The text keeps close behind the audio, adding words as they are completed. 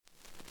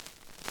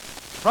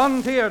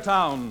Frontier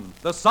Town,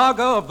 the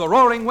saga of the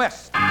Roaring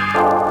West.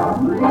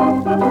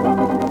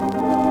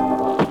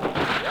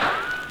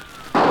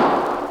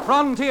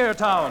 Frontier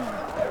Town.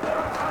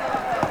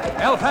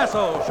 El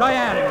Paso,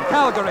 Cheyenne,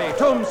 Calgary,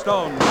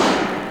 Tombstone.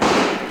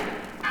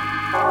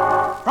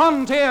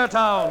 Frontier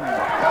Town.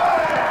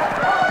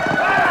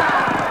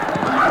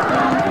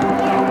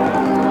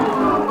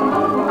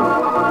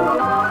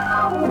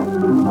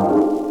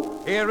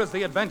 Here is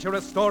the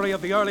adventurous story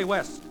of the early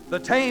West, the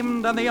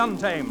tamed and the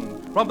untamed.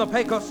 From the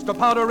Pecos to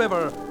Powder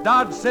River,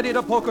 Dodge City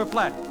to Poker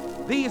Flat.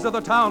 These are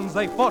the towns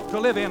they fought to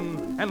live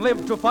in and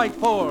lived to fight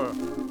for.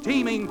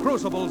 Teeming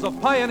crucibles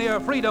of pioneer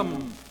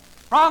freedom.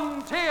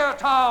 Frontier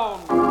Town!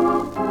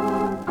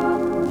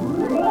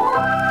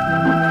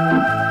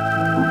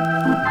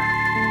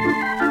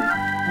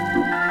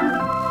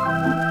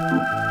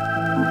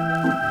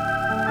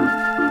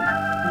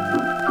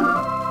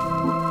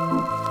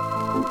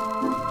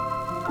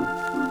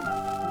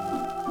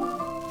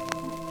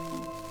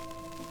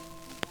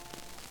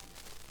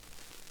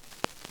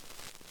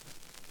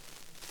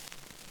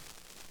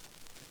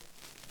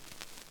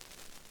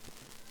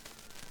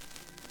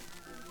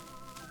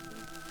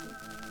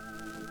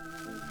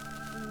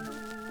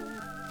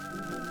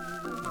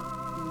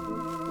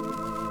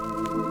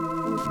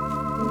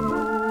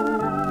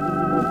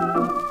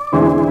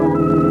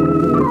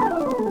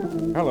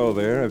 Hello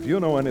there. If you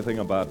know anything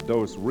about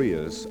Dos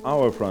Rios,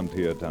 our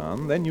frontier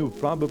town, then you've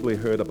probably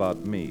heard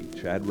about me,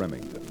 Chad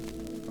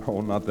Remington. Oh,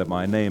 not that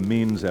my name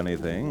means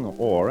anything,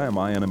 or am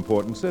I an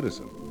important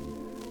citizen.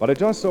 But it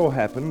just so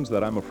happens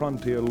that I'm a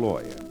frontier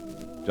lawyer.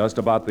 Just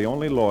about the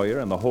only lawyer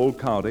in the whole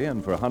county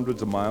and for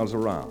hundreds of miles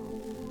around.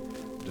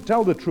 To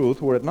tell the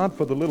truth, were it not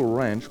for the little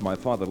ranch my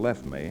father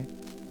left me,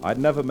 I'd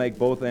never make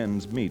both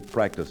ends meet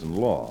practicing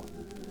law.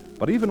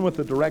 But even with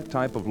the direct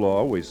type of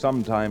law we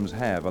sometimes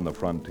have on the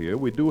frontier,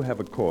 we do have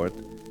a court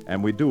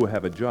and we do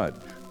have a judge.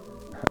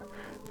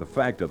 The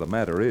fact of the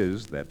matter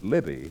is that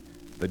Libby,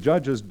 the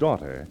judge's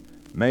daughter,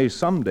 may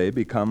someday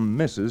become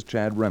Mrs.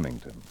 Chad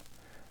Remington.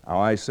 Now,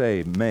 I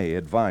say may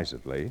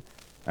advisedly,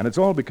 and it's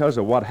all because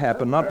of what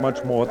happened not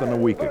much more than a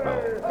week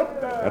ago.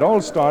 It all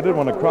started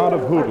when a crowd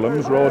of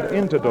hoodlums rode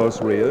into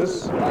Dos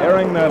Rios,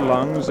 airing their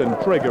lungs and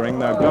triggering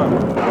their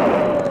guns.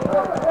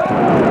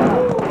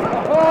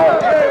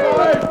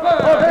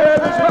 Okay,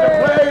 this is the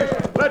place.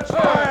 Let's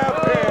fly up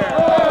here.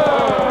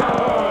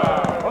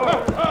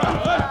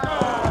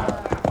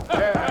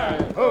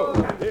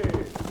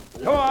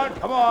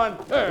 Come on.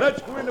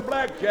 Let's go into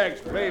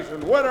Blackjack's place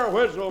and wet our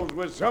whistles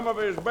with some of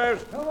his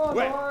best. Come on,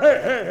 boys.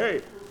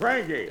 Hey,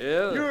 Frankie.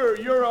 Yeah?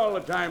 You're all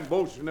the time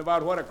boasting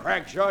about what a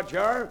crack shot you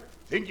are.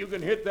 Think you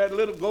can hit that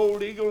little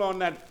gold eagle on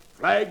that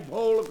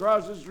flagpole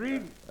across the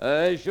street?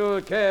 I sure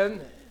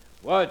can.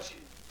 Watch.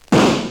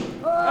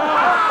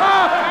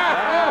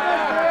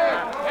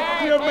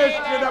 You missed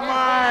it a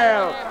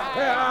mile.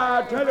 Hey,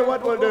 I'll tell you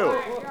what we'll do.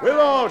 We'll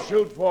all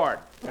shoot for it.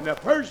 And the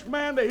first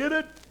man to hit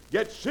it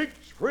gets 6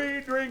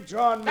 free drinks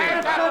on me. Okay,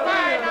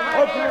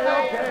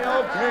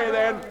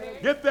 then.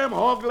 Get them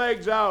hog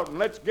legs out and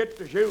let's get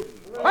to shooting.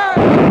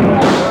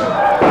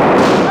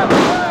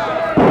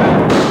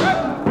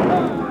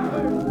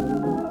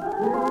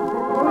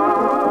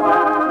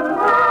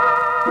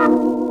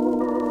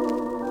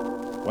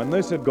 When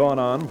this had gone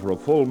on for a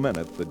full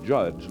minute, the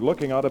judge,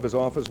 looking out of his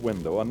office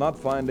window and not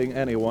finding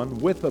anyone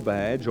with a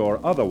badge or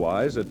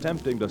otherwise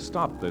attempting to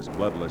stop this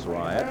bloodless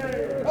riot,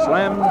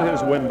 slammed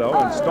his window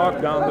and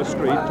stalked down the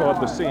street toward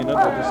the scene of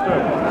the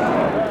disturbance.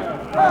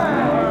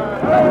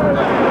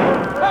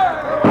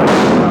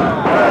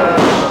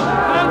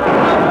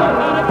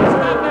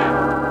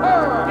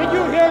 Did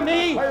you hear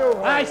me?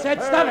 I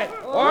said stop it.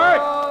 What?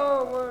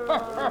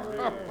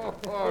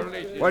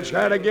 What's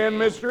that again,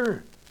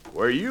 mister?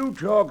 Were you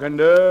talking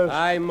to us?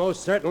 I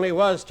most certainly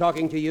was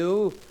talking to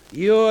you.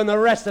 You and the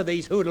rest of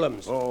these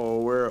hoodlums. Oh,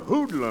 we're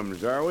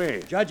hoodlums, are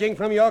we? Judging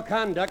from your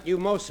conduct, you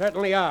most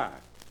certainly are.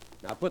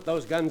 Now put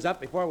those guns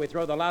up before we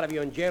throw the lot of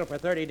you in jail for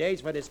 30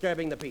 days for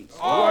disturbing the peace.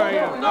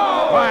 Quiet,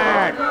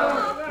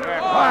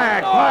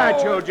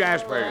 Joe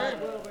Jaspers.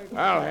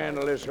 I'll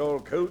handle this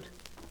old coot.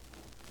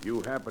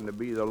 You happen to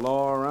be the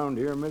law around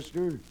here,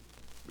 mister?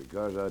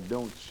 Because I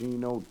don't see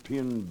no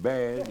tin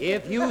badge.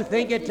 If you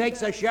think it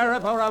takes a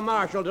sheriff or a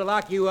marshal to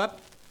lock you up,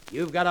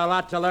 you've got a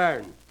lot to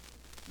learn.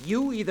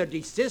 You either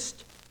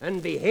desist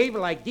and behave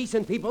like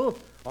decent people,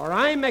 or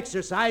I'm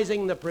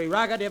exercising the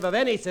prerogative of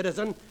any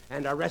citizen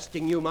and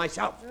arresting you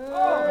myself.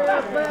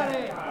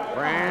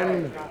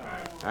 Friend,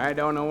 I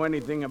don't know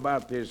anything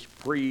about this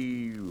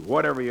free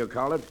whatever you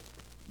call it,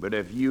 but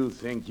if you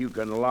think you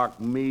can lock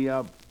me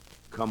up,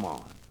 come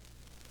on.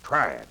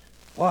 Try it.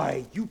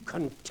 Why, you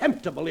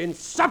contemptible,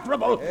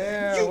 insufferable...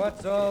 Yeah,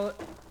 what's all...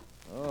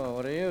 Oh,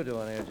 what are you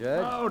doing here,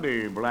 Judge?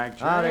 Howdy, Blackjack.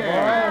 Howdy,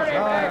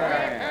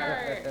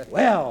 boys.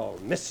 Well,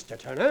 Mr.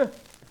 Turner,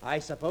 I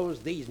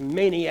suppose these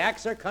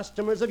maniacs are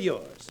customers of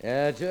yours.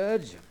 Yeah,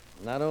 Judge.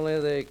 Not only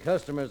are they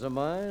customers of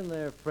mine,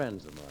 they're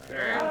friends of mine.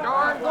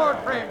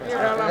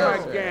 Tell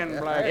them again,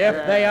 Blackjack.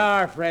 If they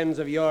are friends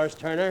of yours,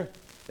 Turner,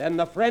 then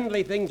the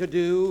friendly thing to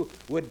do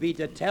would be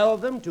to tell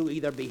them to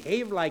either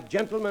behave like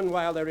gentlemen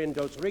while they're in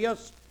Dos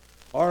Rios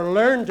or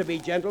learn to be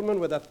gentlemen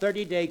with a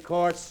 30-day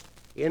course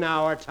in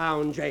our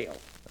town jail.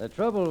 The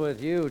trouble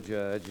with you,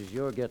 Judge, is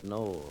you're getting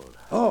old.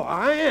 Oh,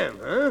 I am,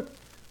 huh?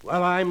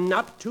 Well, I'm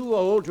not too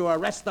old to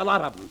arrest the lot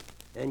of them,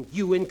 and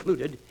you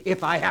included,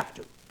 if I have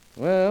to.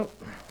 Well,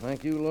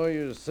 like you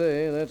lawyers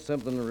say, that's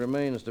something that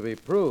remains to be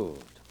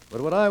proved. But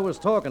what I was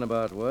talking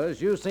about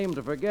was you seemed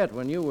to forget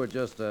when you were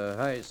just a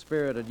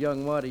high-spirited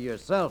young waddy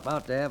yourself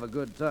out to have a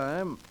good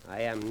time.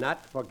 I am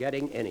not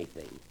forgetting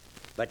anything.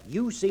 But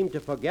you seem to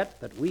forget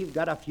that we've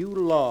got a few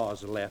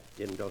laws left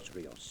in Dos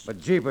Rios.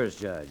 But jeepers,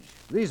 Judge,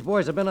 these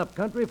boys have been up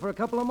country for a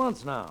couple of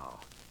months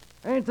now.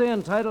 Ain't they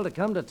entitled to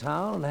come to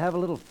town and have a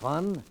little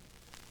fun?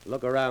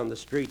 Look around the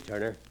street,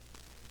 Turner.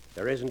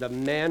 There isn't a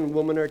man,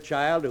 woman, or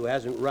child who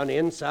hasn't run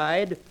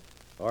inside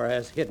or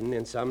has hidden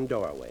in some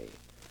doorway.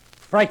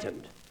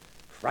 Frightened.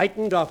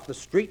 Frightened off the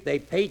street they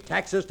pay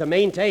taxes to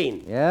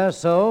maintain. Yeah,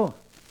 so?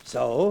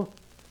 So,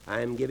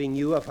 I'm giving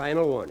you a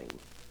final warning.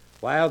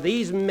 While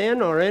these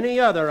men or any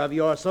other of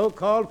your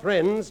so-called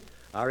friends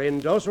are in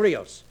Dos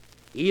Rios,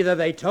 either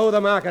they toe the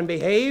mark and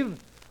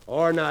behave,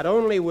 or not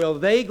only will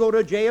they go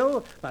to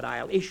jail, but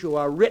I'll issue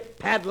a writ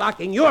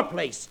padlocking your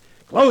place,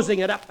 closing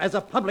it up as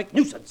a public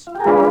nuisance.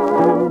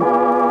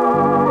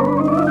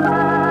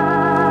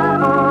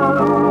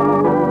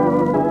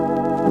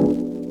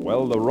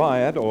 Well, the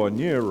riot, or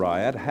near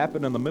riot,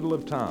 happened in the middle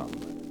of town.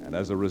 And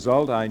as a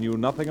result, I knew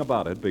nothing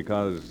about it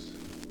because,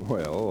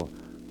 well,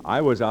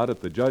 I was out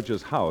at the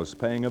judge's house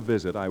paying a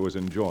visit I was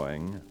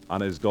enjoying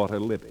on his daughter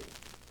Libby.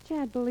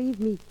 Chad, believe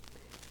me,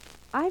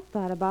 I've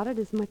thought about it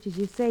as much as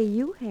you say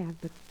you have,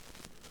 but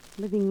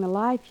living the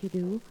life you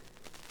do,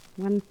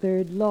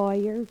 1/3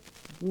 lawyer,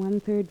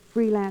 1/3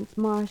 freelance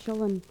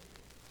marshal, and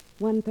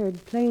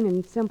 1/3 plain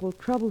and simple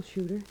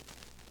troubleshooter.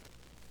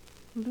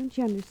 Well, don't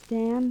you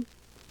understand?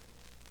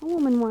 A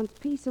woman wants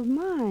peace of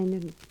mind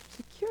and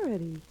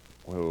security.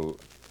 Well,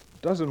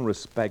 doesn't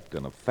respect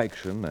and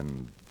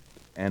affection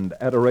and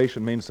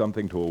adoration mean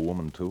something to a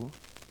woman, too?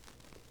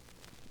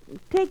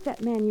 Take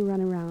that man you run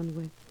around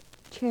with,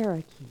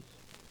 Cherokee.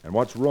 And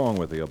what's wrong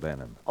with the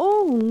O'Bannon?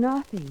 Oh,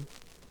 nothing.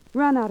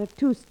 Run out of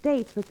 2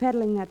 states for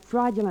peddling that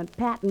fraudulent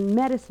patent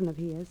medicine of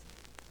his.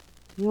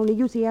 The only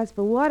use he has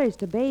for water is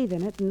to bathe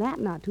in it, and that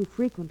not too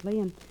frequently,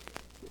 and...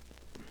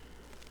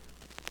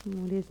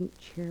 Oh, it isn't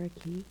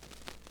Cherokee.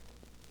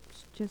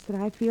 It's just that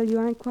I feel you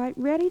aren't quite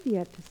ready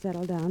yet to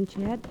settle down,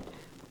 Chad.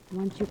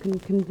 Once you can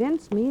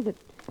convince me that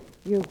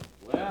you're...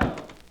 Well,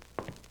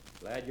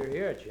 glad you're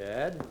here,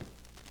 Chad.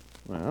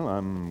 Well,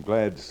 I'm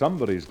glad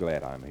somebody's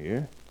glad I'm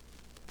here.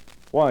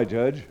 Why,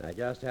 Judge? I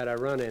just had a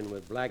run-in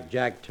with Black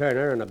Jack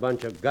Turner and a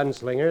bunch of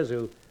gunslingers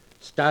who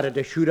started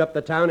to shoot up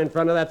the town in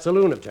front of that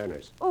saloon of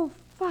Turner's. Oh,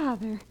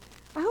 Father,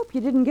 I hope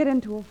you didn't get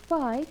into a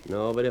fight.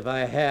 No, but if I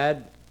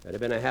had, there'd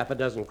have been a half a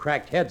dozen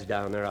cracked heads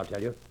down there, I'll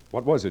tell you.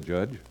 What was it,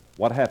 Judge?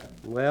 What happened?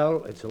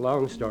 Well, it's a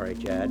long story,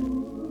 Chad.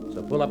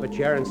 So pull up a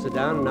chair and sit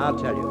down, and I'll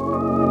tell you.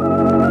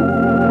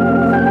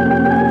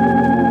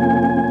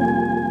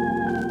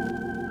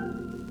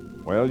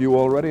 Well, you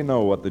already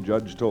know what the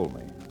judge told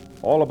me.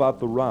 All about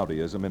the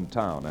rowdyism in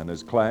town and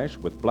his clash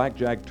with Black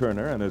Jack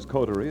Turner and his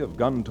coterie of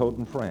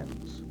gun-toting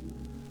friends.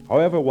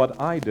 However, what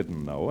I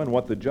didn't know and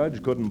what the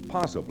judge couldn't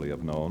possibly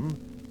have known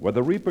were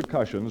the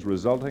repercussions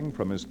resulting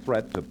from his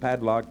threat to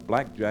padlock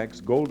Black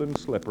Jack's Golden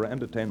Slipper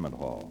Entertainment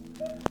Hall.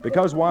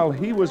 Because while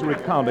he was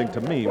recounting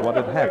to me what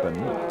had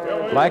happened,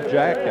 Black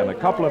Jack and a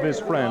couple of his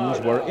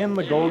friends were in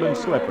the Golden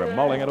Slipper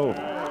mulling it over.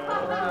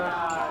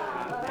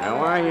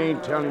 Now, I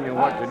ain't telling you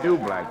what to do,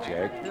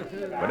 Blackjack,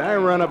 but I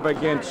run up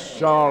against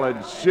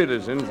solid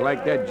citizens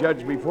like that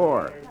judge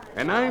before.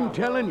 And I'm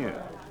telling you,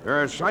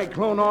 they're a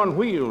cyclone on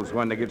wheels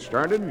when they get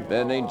started.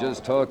 Ben ain't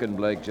just talking,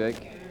 Blackjack.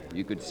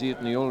 You could see it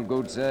in the old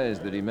goat's eyes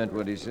that he meant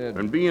what he said.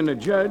 And being a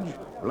judge,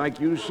 like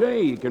you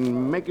say, you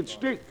can make it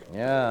stick.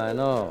 Yeah, I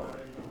know.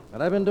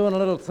 But I've been doing a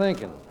little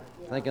thinking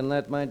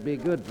that might be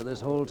good for this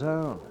whole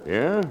town.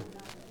 Yeah?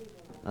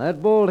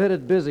 That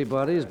bald-headed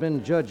busybody's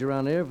been judge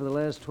around here for the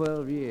last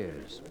 12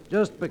 years,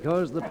 just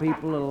because the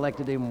people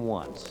elected him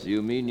once.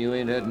 You mean you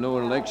ain't had no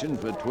election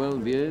for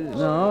 12 years?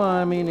 No,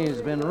 I mean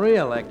he's been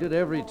re-elected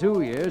every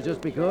 2 years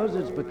just because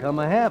it's become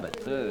a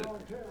habit. As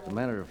a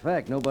matter of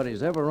fact,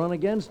 nobody's ever run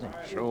against him.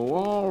 So,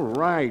 all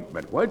right,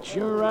 but what's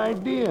your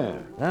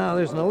idea? Now,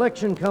 there's an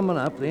election coming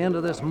up the end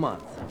of this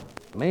month.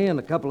 Me and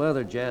a couple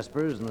other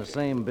Jaspers in the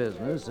same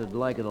business would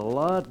like it a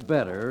lot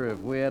better if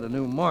we had a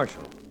new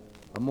marshal.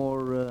 A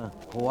more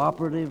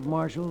cooperative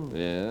marshal?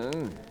 Yeah?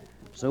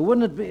 So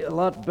wouldn't it be a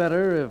lot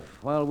better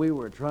if, while we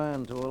were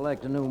trying to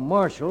elect a new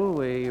marshal,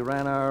 we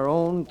ran our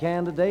own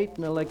candidate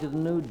and elected a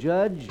new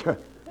judge?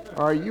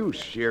 Are you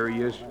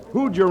serious?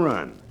 Who'd you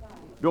run?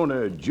 Don't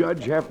a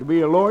judge have to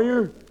be a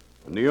lawyer?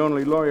 And the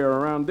only lawyer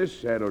around this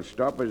saddle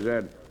stop is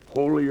that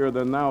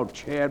holier-than-thou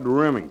Chad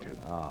Remington.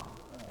 Oh,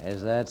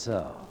 is that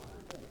so?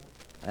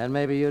 And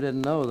maybe you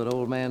didn't know that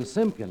old man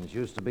Simpkins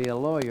used to be a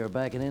lawyer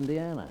back in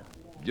Indiana.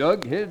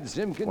 Jughead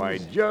Simpkins? Why,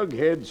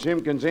 Jughead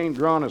Simpkins ain't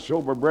drawn a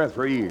sober breath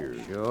for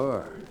years.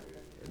 Sure.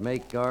 It'd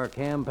make our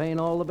campaign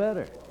all the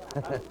better.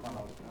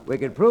 We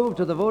could prove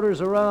to the voters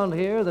around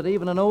here that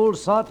even an old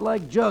sot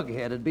like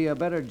Jughead would be a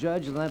better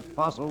judge than that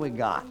fossil we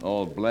got.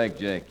 Oh,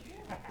 Blackjack.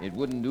 It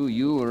wouldn't do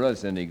you or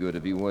us any good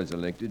if he was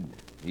elected.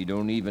 He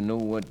don't even know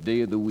what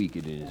day of the week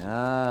it is.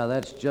 Ah,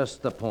 that's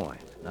just the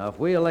point. Now, if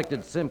we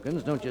elected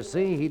Simpkins, don't you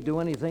see he'd do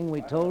anything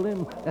we told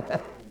him?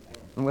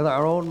 With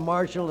our own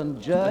marshal and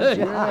judge?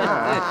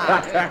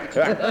 Yeah,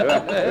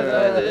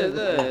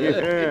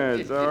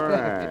 it's all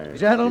right.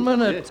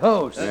 Gentlemen, a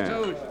toast.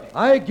 Yeah.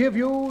 I give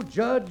you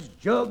Judge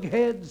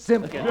Jughead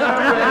Simpkins.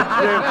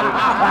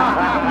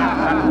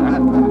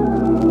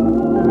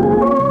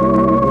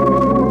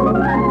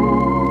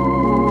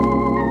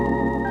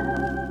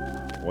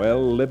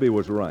 Well, Libby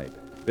was right.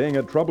 Being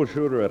a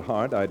troubleshooter at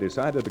heart, I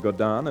decided to go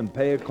down and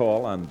pay a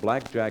call on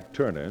Blackjack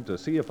Turner to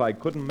see if I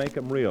couldn't make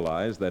him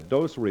realize that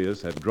Dos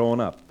Rios had grown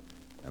up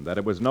and that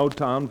it was no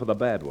town for the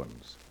bad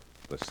ones.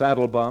 The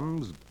saddle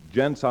bums,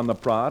 gents on the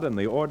prod, and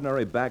the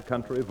ordinary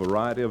backcountry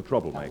variety of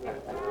troublemaker.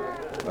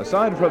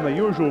 Aside from the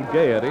usual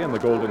gaiety in the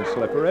Golden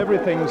Slipper,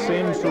 everything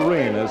seemed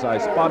serene as I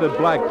spotted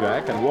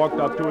Blackjack and walked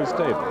up to his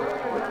table.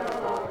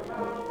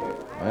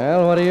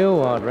 Well, what do you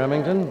want,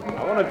 Remington?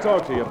 I want to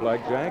talk to you,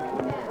 Blackjack.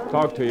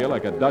 Talk to you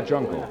like a Dutch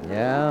uncle.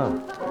 Yeah?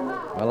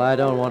 Well, I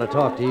don't want to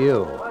talk to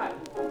you.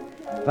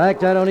 In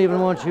fact, I don't even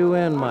want you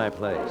in my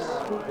place.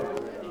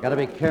 Gotta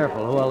be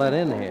careful who I let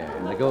in here.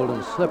 The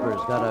Golden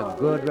Slipper's got a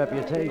good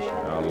reputation.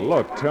 Now,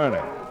 look,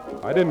 Turner.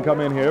 I didn't come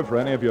in here for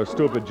any of your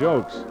stupid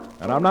jokes,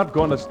 and I'm not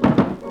going to...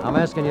 I'm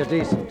asking you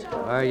decent.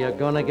 Are you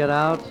gonna get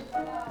out?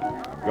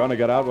 I'm going to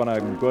get out when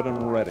I'm good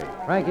and ready.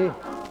 Frankie,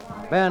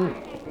 Ben,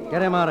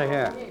 get him out of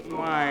here.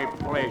 My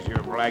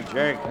pleasure,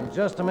 Blackjack. And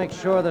just to make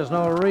sure there's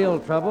no real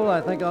trouble, I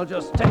think I'll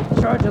just take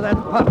charge of that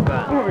pop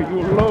gun. Oh,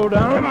 you low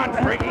down. Come on,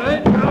 Frankie.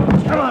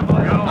 Come on,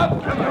 boys.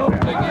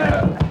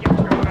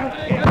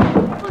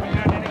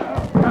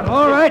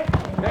 All right.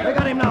 We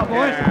got him now,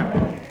 boys.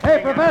 Hey,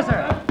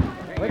 Professor.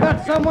 We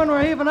got someone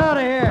we're even out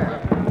of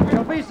here. If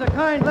you'll be so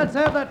kind, let's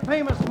have that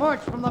famous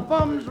march from the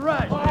Bums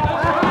Rush.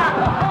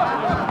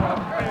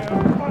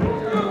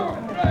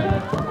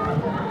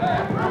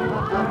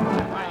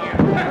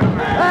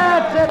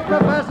 That's it,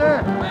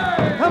 Professor.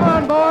 Come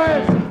on,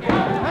 boys.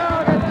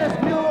 Now get this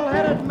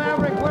mule-headed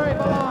maverick where he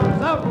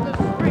belongs, out in the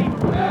street.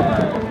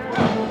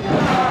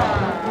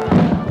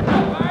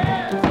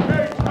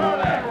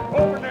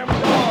 Open them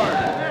doors.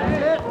 That's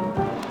it.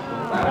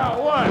 Now,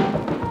 1,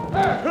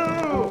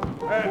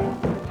 2, and...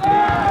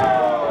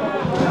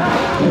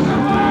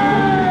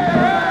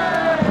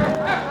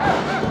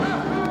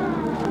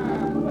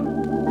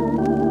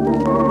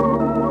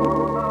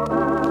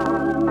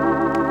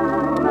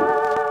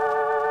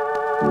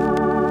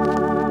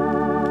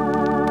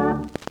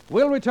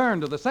 We'll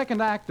return to the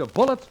second act of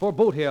Bullets for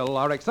Boot Hill,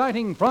 our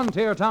exciting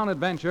frontier town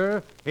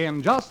adventure,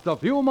 in just a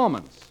few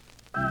moments.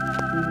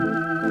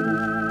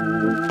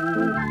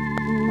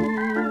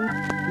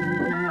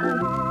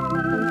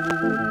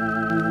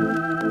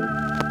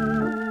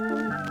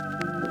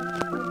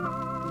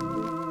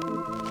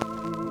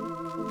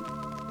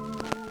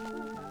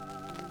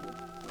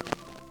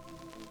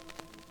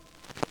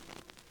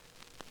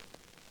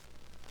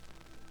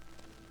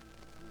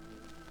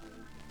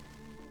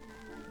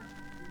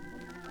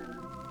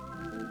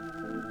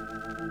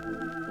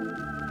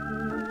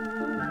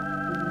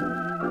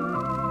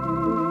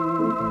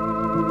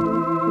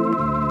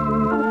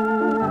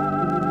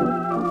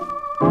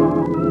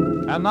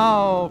 And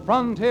now,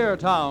 Frontier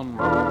Town.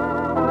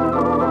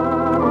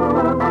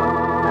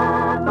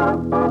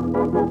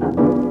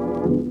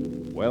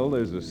 Well,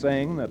 there's a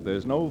saying that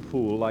there's no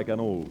fool like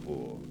an old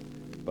fool.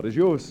 But as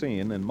you have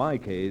seen, in my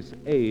case,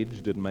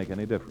 age didn't make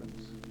any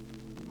difference.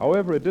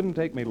 However, it didn't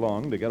take me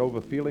long to get over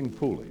feeling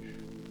foolish,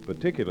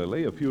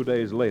 particularly a few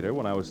days later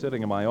when I was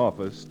sitting in my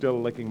office, still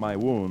licking my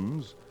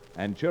wounds,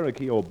 and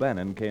Cherokee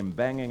O'Bannon came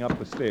banging up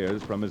the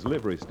stairs from his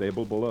livery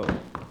stable below.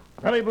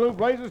 Belly blue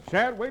blazes,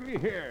 Chad, wait till you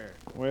hear.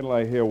 Wait till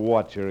I hear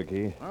what,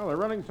 Cherokee? Well, they're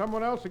running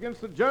someone else against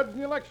the judge in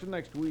the election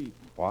next week.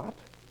 What?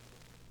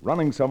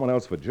 Running someone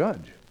else for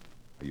judge?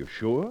 Are you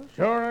sure?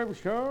 Sure, I'm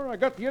sure. I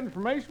got the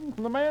information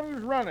from the man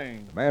who's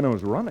running. The man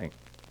who's running.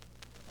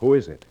 Who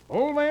is it?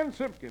 Old man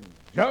Simpkins.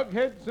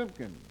 Jughead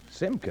Simpkins.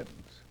 Simpkins.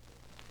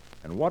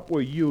 And what were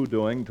you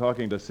doing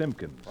talking to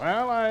Simpkins?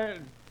 Well,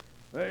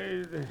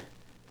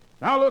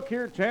 Now, look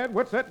here, Chad.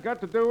 What's that got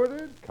to do with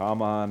it?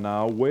 Come on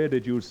now. Where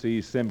did you see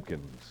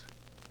Simpkins?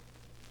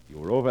 You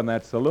were over in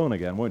that saloon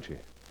again, weren't you?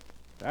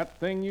 That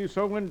thing you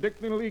so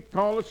indignantly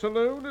call a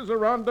saloon is a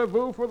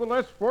rendezvous for the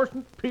less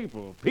fortunate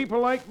people. People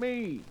like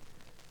me.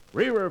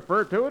 We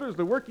refer to it as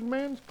the working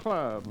man's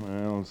club.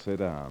 Well, sit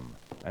down.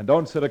 And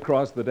don't sit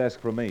across the desk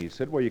from me.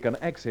 Sit where you can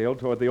exhale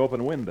toward the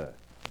open window.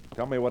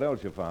 Tell me what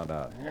else you found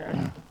out.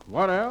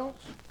 What else?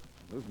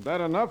 Isn't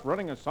that enough,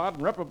 running a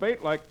sodden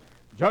reprobate like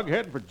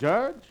Jughead for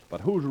judge? But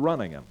who's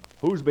running him?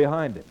 Who's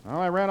behind him? Well,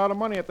 I ran out of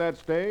money at that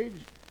stage.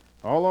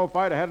 Although if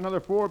I'd had another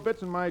 4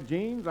 bits in my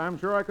jeans, I'm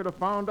sure I could have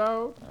found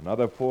out.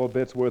 Another 4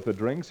 bits worth of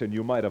drinks, and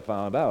you might have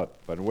found out.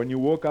 But when you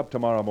woke up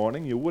tomorrow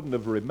morning, you wouldn't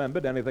have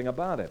remembered anything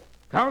about it.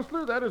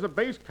 Counselor, that is a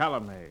base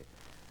calumny.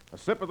 A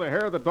sip of the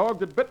hair of the dog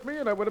that bit me,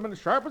 and I would have been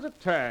sharp as a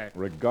tack.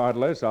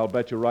 Regardless, I'll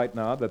bet you right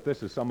now that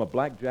this is some of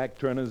Black Jack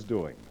Turner's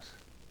doings.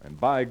 And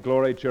by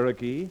glory,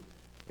 Cherokee,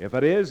 if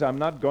it is, I'm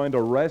not going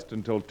to rest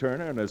until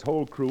Turner and his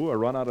whole crew are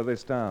run out of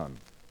this town,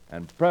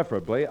 and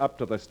preferably up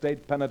to the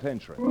state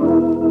penitentiary.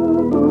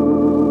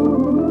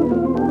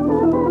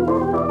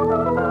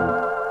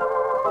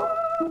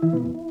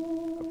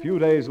 A few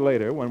days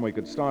later, when we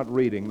could start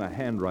reading the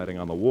handwriting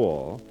on the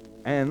wall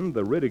and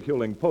the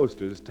ridiculing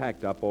posters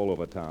tacked up all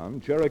over town,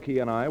 Cherokee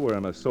and I were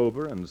in a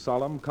sober and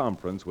solemn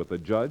conference with the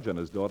judge and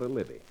his daughter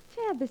Libby.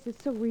 Chad, this is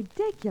so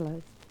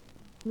ridiculous.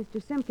 If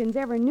Mr. Simpkins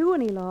ever knew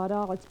any law at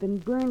all, it's been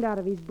burned out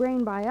of his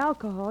brain by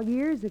alcohol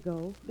years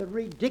ago. The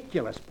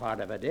ridiculous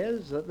part of it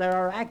is that there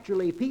are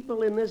actually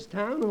people in this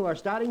town who are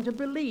starting to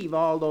believe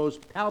all those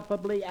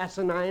palpably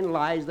asinine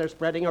lies they're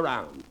spreading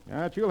around.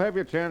 But you'll have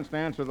your chance to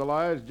answer the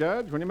lies,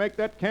 Judge, when you make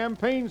that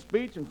campaign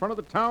speech in front of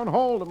the town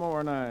hall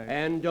tomorrow night.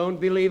 And don't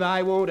believe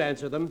I won't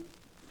answer them.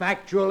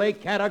 Factually,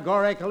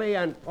 categorically,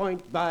 and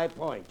point by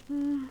point.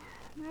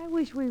 I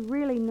wish we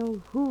really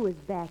knew who is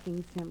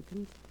backing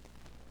Simpkins.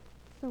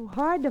 So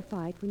hard to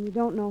fight when you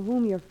don't know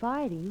whom you're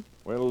fighting.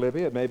 Well,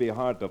 Libby, it may be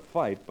hard to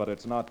fight, but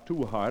it's not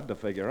too hard to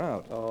figure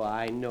out. Oh,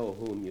 I know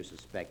whom you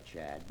suspect,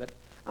 Chad, but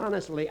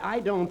honestly, I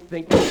don't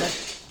think that...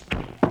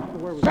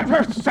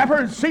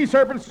 Sapper, sea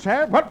serpents,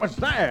 Chad, what was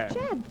that?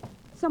 Chad,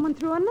 someone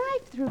threw a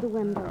knife through the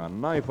window. A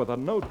knife with a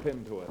note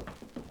pinned to it.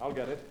 I'll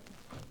get it.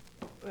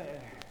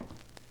 There.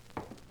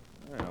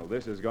 Well,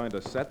 this is going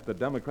to set the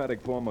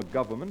democratic form of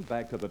government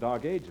back to the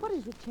Dark Ages. What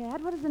is it,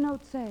 Chad? What does the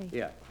note say?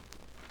 Here,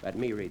 let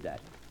me read that.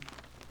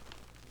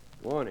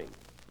 Warning.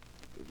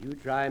 If you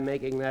try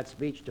making that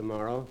speech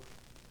tomorrow,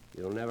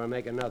 you'll never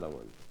make another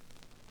one.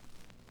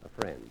 A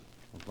friend.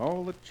 Of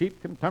all the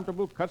cheap,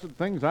 contemptible, cussed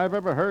things I've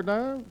ever heard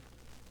of,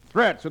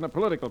 threats in a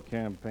political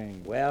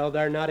campaign. Well,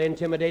 they're not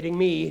intimidating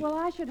me. Well,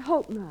 I should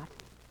hope not.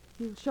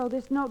 You'll show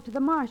this note to the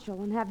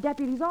marshal and have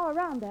deputies all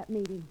around that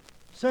meeting.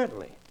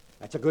 Certainly.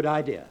 That's a good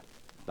idea.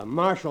 The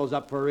marshal's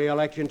up for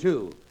re-election,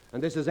 too.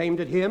 And this is aimed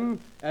at him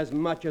as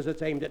much as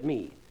it's aimed at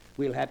me.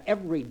 We'll have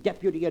every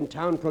deputy in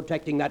town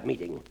protecting that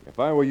meeting. If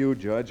I were you,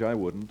 Judge, I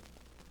wouldn't.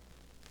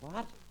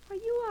 What? Are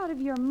you out of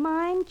your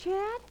mind,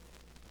 Chad?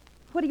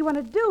 What do you want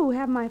to do,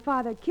 have my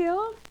father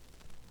killed?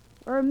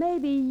 Or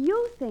maybe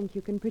you think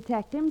you can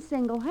protect him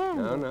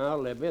single-handed. No,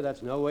 Libby,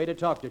 that's no way to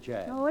talk to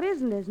Chad. No, it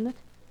isn't it?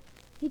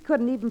 He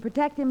couldn't even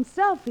protect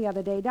himself the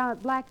other day down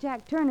at Black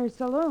Jack Turner's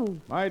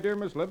saloon. My dear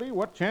Miss Libby,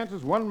 what chance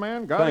has one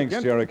man got Thanks,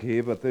 against...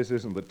 Cherokee, but this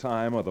isn't the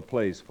time or the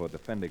place for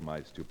defending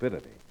my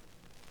stupidity.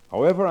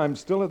 However, I'm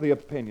still of the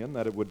opinion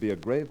that it would be a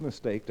grave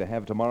mistake to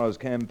have tomorrow's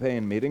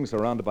campaign meeting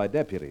surrounded by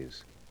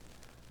deputies.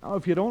 Now,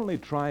 if you'd only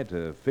try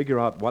to figure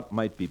out what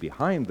might be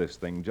behind this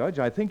thing, Judge,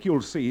 I think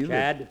you'll see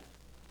Chad,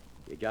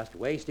 you're just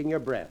wasting your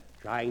breath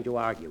trying to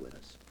argue with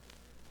us.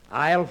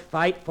 I'll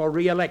fight for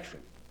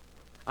re-election.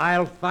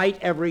 I'll fight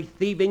every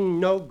thieving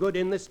no-good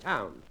in this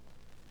town.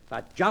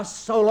 But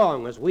just so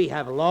long as we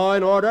have law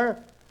and order,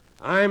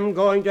 I'm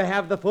going to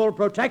have the full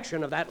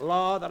protection of that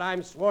law that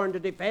I'm sworn to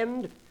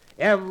defend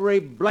every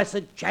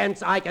blessed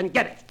chance I can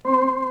get it.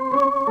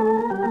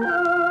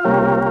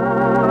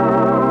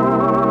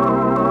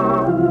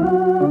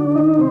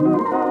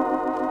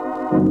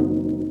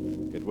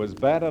 It was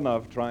bad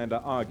enough trying to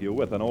argue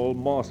with an old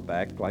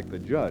mossback like the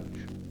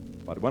judge.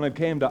 But when it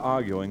came to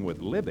arguing with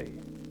Libby,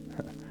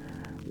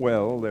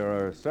 well,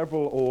 there are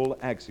several old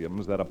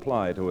axioms that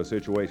apply to a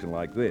situation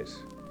like this.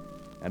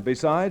 And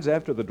besides,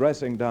 after the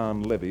dressing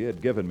down Libby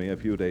had given me a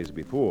few days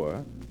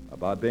before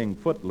about being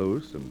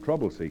footloose and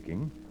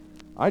trouble-seeking,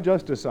 I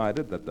just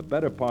decided that the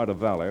better part of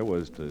valor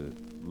was to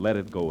let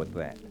it go at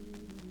that.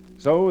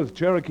 So, with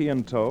Cherokee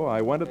in tow,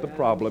 I went at the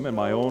problem in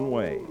my own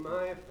way,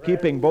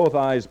 keeping both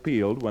eyes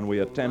peeled when we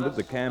attended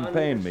the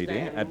campaign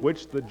meeting at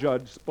which the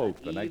judge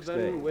spoke the next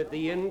day. Even with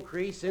the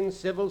increase in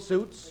civil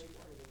suits,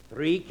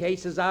 3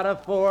 cases out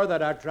of 4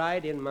 that are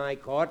tried in my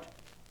court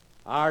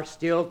are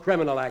still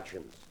criminal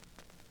actions.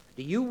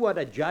 Do you want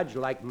a judge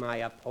like my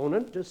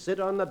opponent to sit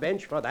on the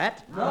bench for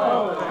that?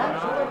 No,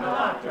 absolutely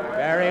not.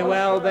 Very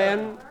well,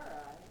 then.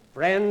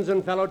 Friends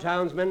and fellow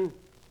townsmen,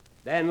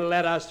 then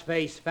let us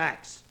face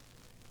facts.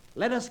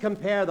 Let us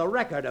compare the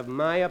record of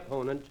my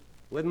opponent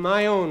with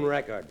my own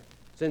record,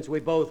 since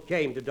we both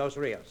came to Dos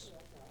Rios.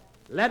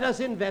 Let us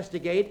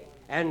investigate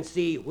and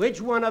see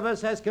which one of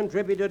us has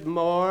contributed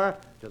more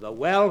to the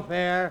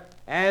welfare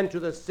and to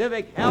the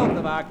civic health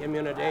of our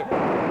community.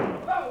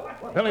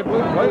 Billy Blue,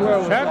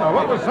 Chad, now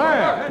what was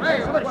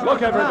that?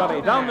 Look,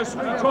 everybody, down the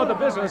street toward the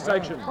business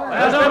section.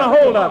 There's been a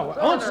holdup.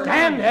 Don't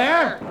stand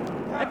there.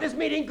 Let this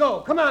meeting go.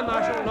 Come on,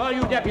 Marshal, and all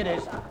you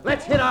deputies.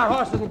 Let's hit our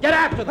horses and get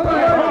after them.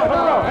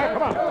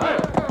 Come on.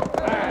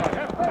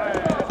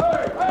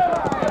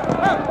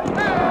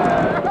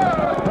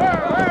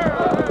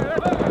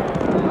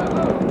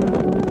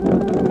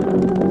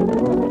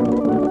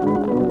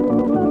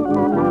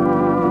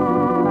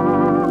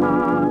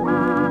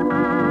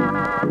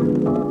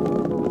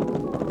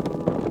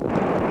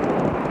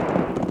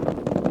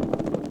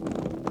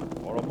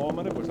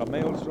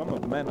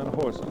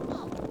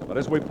 But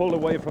as we pulled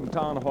away from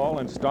Town Hall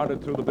and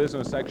started through the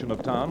business section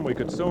of town, we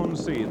could soon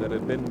see that it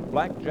had been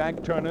Black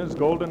Jack Turner's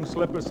Golden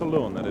Slipper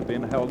Saloon that had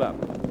been held up.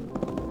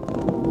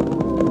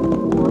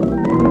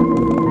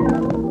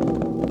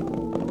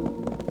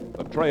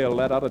 The trail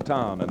led out of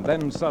town, and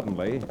then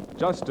suddenly,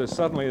 just as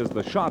suddenly as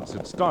the shots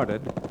had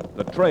started,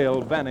 the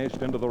trail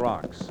vanished into the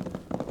rocks.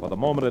 For the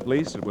moment at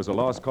least, it was a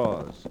lost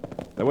cause.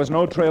 There was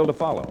no trail to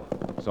follow,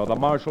 so the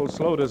marshal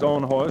slowed his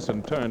own horse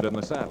and turned in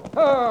the saddle.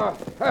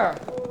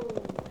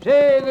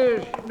 Say,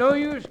 there's no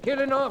use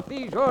killing off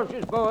these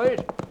horses, boys.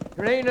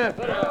 There ain't a...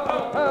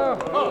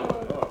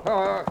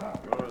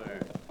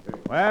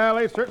 Well,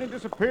 they certainly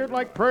disappeared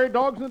like prairie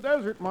dogs in the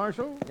desert,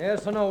 Marshal.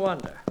 Yes, and no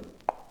wonder.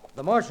 If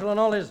the marshal and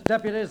all his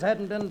deputies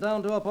hadn't been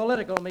down to a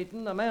political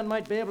meeting, a man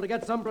might be able to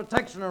get some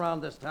protection around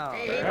this town.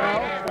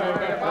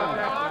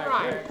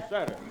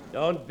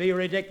 Don't be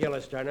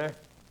ridiculous, Turner.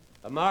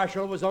 The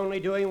marshal was only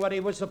doing what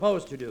he was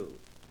supposed to do.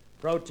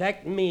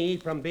 Protect me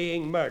from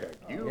being murdered.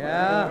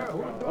 Yeah?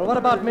 Well, what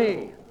about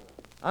me?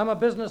 I'm a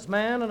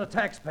businessman and a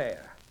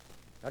taxpayer.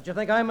 Don't you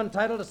think I'm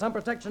entitled to some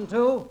protection,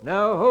 too?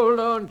 Now, hold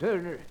on,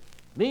 Turner.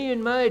 Me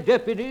and my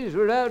deputies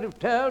were out of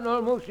town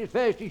almost as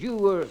fast as you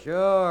were.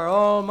 Sure,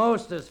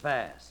 almost as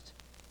fast.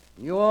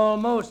 You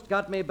almost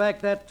got me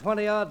back that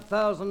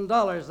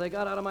 $20,000 they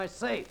got out of my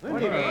safe.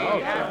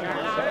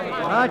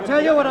 I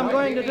tell you what I'm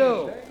going to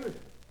do.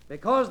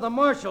 Because the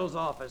marshal's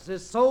office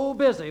is so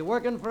busy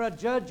working for a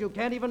judge who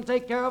can't even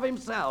take care of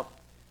himself,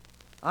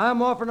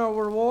 I'm offering a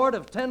reward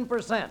of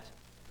 10%,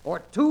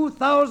 or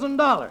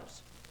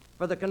 $2,000,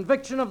 for the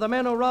conviction of the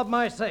men who robbed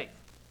my safe.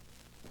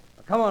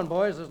 Now, come on,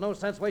 boys. There's no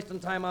sense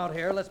wasting time out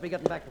here. Let's be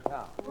getting back to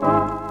town.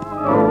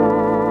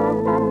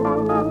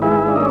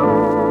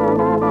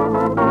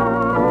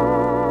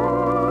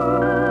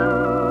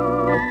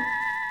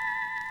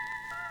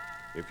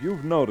 If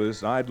you've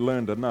noticed, I'd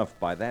learned enough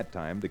by that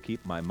time to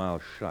keep my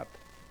mouth shut.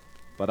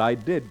 But I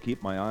did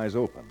keep my eyes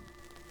open.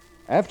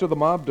 After the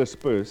mob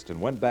dispersed and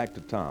went back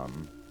to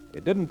town,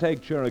 it didn't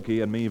take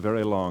Cherokee and me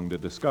very long to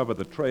discover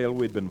the trail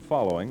we'd been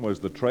following was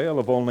the trail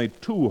of only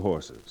 2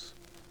 horses.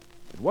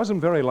 It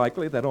wasn't very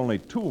likely that only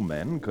 2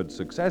 men could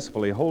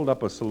successfully hold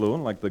up a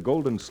saloon like the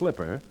Golden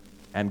Slipper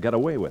and get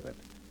away with it.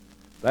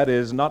 That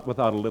is, not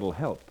without a little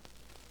help.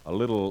 A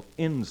little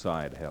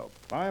inside help.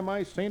 By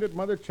my sainted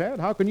mother, Chad,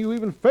 how can you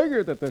even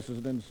figure that this is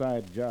an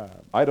inside job?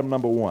 Item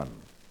number 1.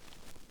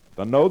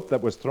 The note that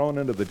was thrown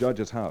into the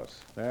judge's house.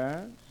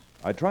 Yes?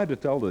 I tried to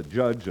tell the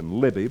judge and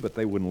Libby, but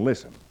they wouldn't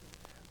listen.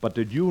 But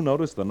did you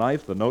notice the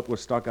knife the note was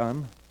stuck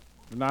on?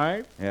 The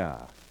knife?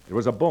 Yeah. It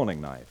was a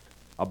boning knife.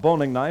 A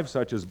boning knife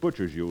such as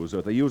butchers use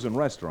or they use in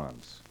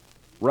restaurants.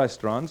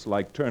 Restaurants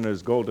like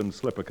Turner's Golden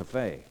Slipper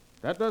Cafe.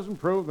 That doesn't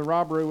prove the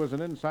robbery was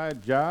an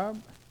inside job.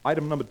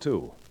 Item number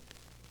 2.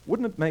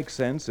 Wouldn't it make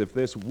sense if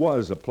this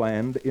was a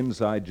planned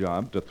inside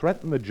job to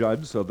threaten the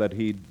judge so that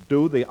he'd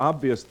do the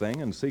obvious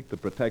thing and seek the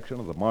protection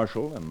of the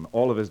marshal and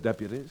all of his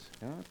deputies?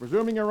 Yeah,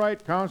 presuming you're right,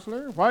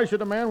 Counselor, why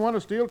should a man want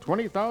to steal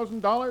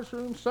 $20,000 for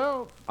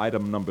himself?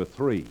 Item number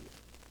 3.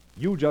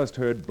 You just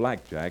heard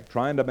Blackjack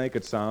trying to make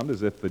it sound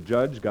as if the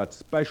judge got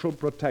special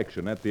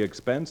protection at the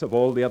expense of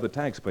all the other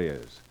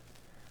taxpayers.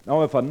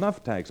 Now, if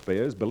enough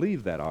taxpayers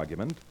believe that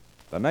argument,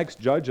 the next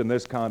judge in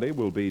this county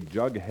will be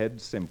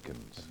Jughead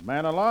Simpkins.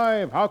 Man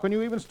alive, how can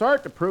you even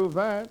start to prove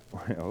that?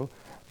 Well,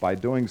 by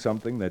doing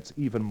something that's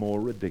even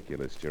more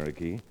ridiculous,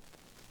 Cherokee.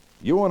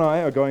 You and I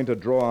are going to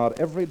draw out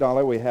every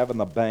dollar we have in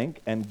the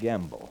bank and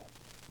gamble.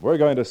 We're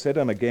going to sit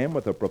in a game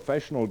with a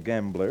professional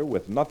gambler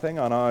with nothing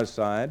on our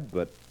side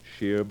but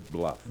sheer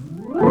bluff.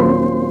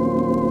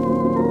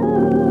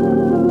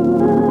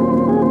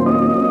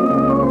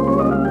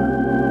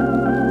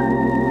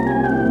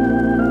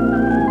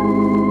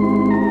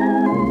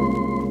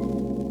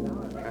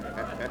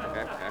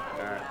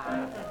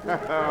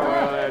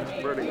 Well, that's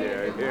pretty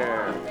good,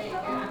 yeah.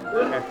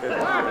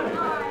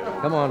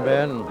 Come on,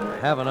 Ben.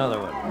 Have another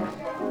one.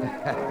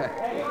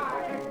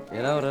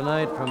 You know,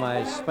 tonight, for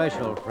my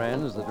special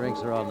friends, the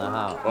drinks are on the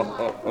house.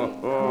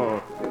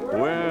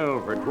 Well,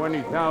 for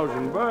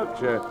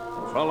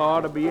 $20,000, a fellow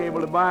ought to be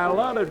able to buy a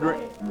lot of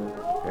drink.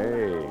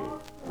 Hey,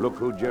 look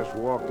who just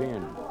walked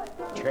in.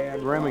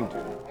 Chad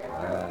Remington.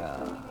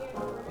 Well,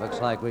 looks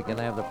like we can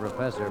have the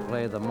professor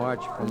play the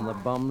March from the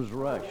Bum's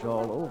Rush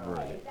all over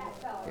again.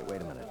 Hey,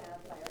 wait a minute.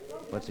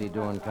 What's he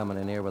doing coming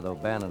in here with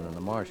O'Bannon and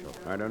the marshal?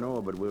 I don't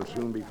know, but we'll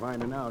soon be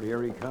finding out.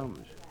 Here he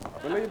comes.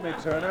 Believe me,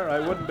 Turner, I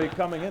wouldn't be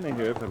coming in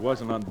here if it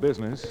wasn't on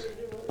business.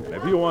 And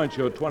if you want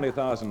your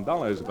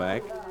 $20,000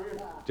 back,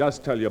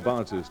 just tell your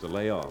bouncers to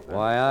lay off.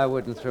 Why, I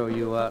wouldn't throw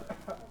you out.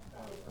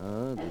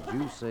 Did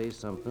you say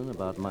something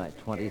about my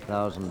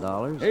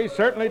 $20,000? He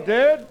certainly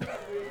did.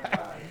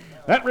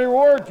 That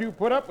reward you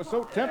put up was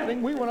so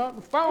tempting, we went out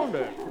and found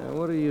it.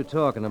 What are you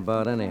talking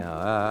about, anyhow?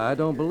 I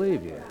don't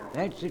believe you.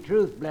 That's the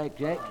truth,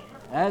 Blackjack.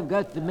 I've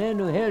got the men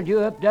who held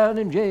you up down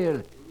in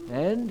jail,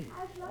 and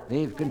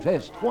they've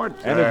confessed.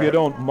 And if you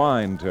don't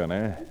mind,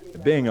 Turner,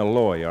 being a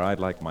lawyer,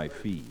 I'd like my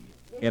fee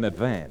in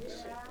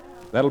advance.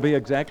 That'll be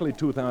exactly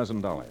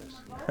 $2,000.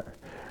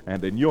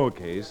 And in your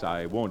case,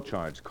 I won't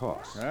charge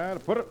costs. To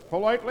put it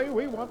politely,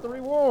 we want the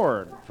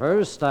reward.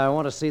 First, I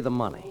want to see the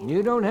money.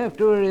 You don't have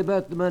to worry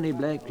about the money,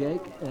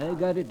 Blackjack. I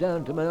got it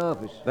down to my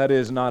office. That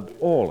is not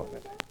all of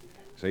it.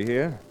 See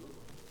here?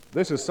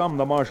 This is some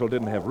the marshal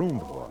didn't have room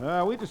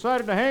for. We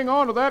decided to hang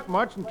on to that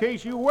much in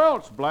case you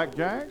welch,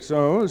 Blackjack.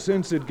 So,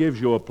 since it gives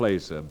your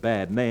place a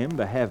bad name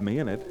to have me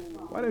in it,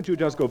 why don't you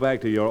just go back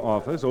to your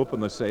office,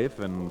 open the safe,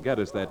 and get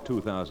us that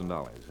 $2,000,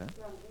 huh?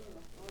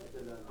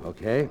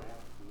 Okay.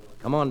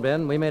 Come on,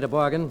 Ben. We made a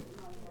bargain.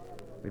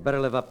 We better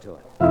live up to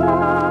it.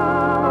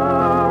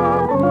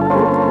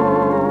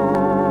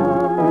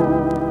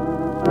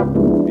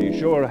 He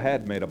sure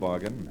had made a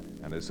bargain.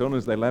 And as soon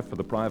as they left for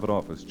the private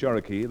office,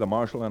 Cherokee, the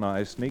marshal, and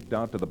I sneaked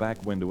out to the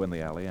back window in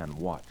the alley and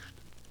watched.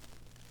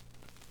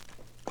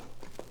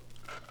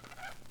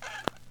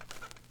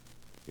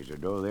 Is the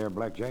dough there,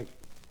 Blackjack?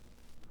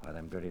 Why,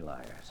 them dirty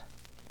liars.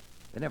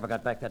 They never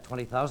got back that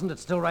 $20,000.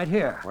 It's still right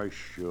here. Why,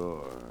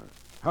 sure.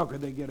 How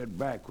could they get it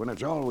back when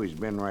it's always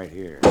been right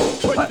here?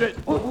 All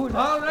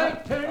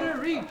right, Turner,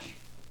 reach.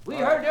 We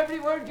heard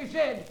every word you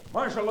said.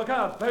 Marshal, look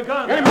out. They're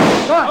gone.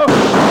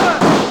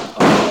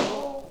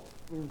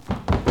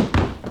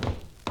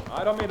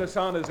 I don't mean to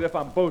sound as if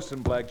I'm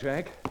boasting,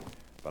 Blackjack,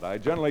 but I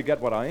generally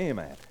get what I aim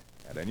at.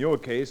 And in your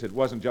case, it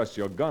wasn't just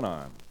your gun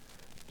arm.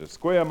 To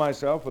square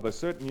myself with a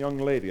certain young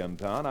lady in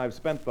town, I've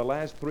spent the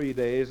last 3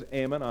 days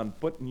aiming on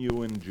putting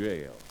you in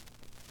jail.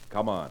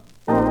 Come on.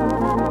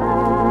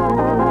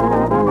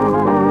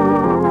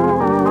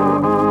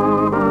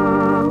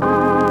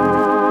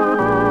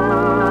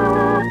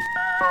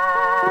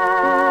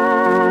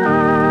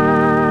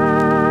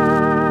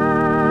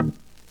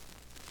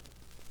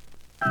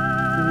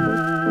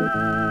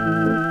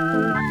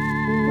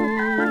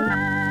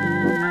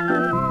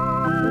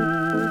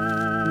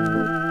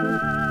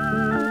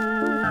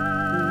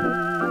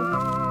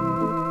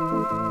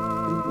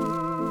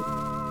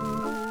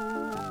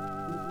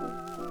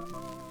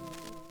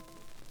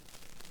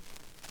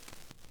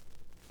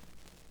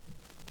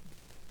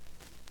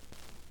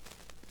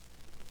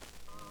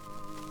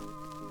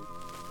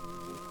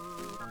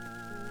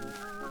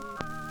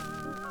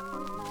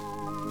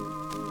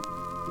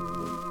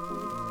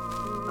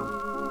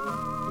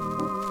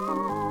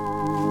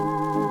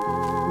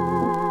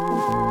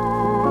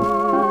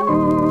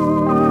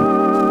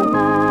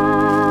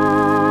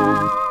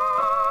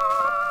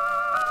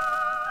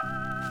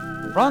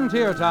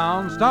 Frontier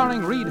Town,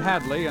 starring Reed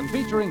Hadley and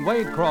featuring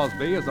Wade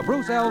Crosby, is a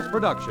Bruce Ells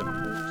production.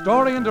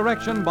 Story and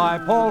direction by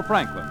Paul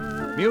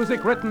Franklin.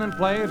 Music written and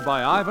played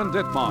by Ivan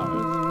Ditmars.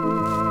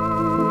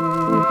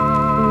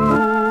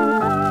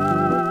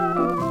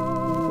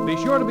 Be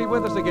sure to be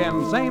with us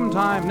again same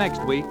time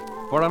next week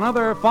for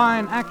another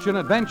fine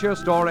action-adventure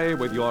story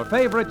with your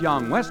favorite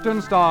young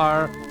Western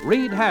star,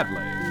 Reed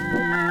Hadley.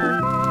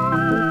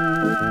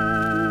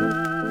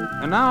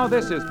 And now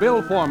this is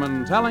Bill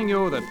Foreman telling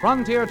you that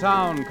Frontier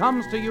Town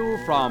comes to you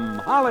from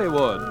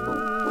Hollywood.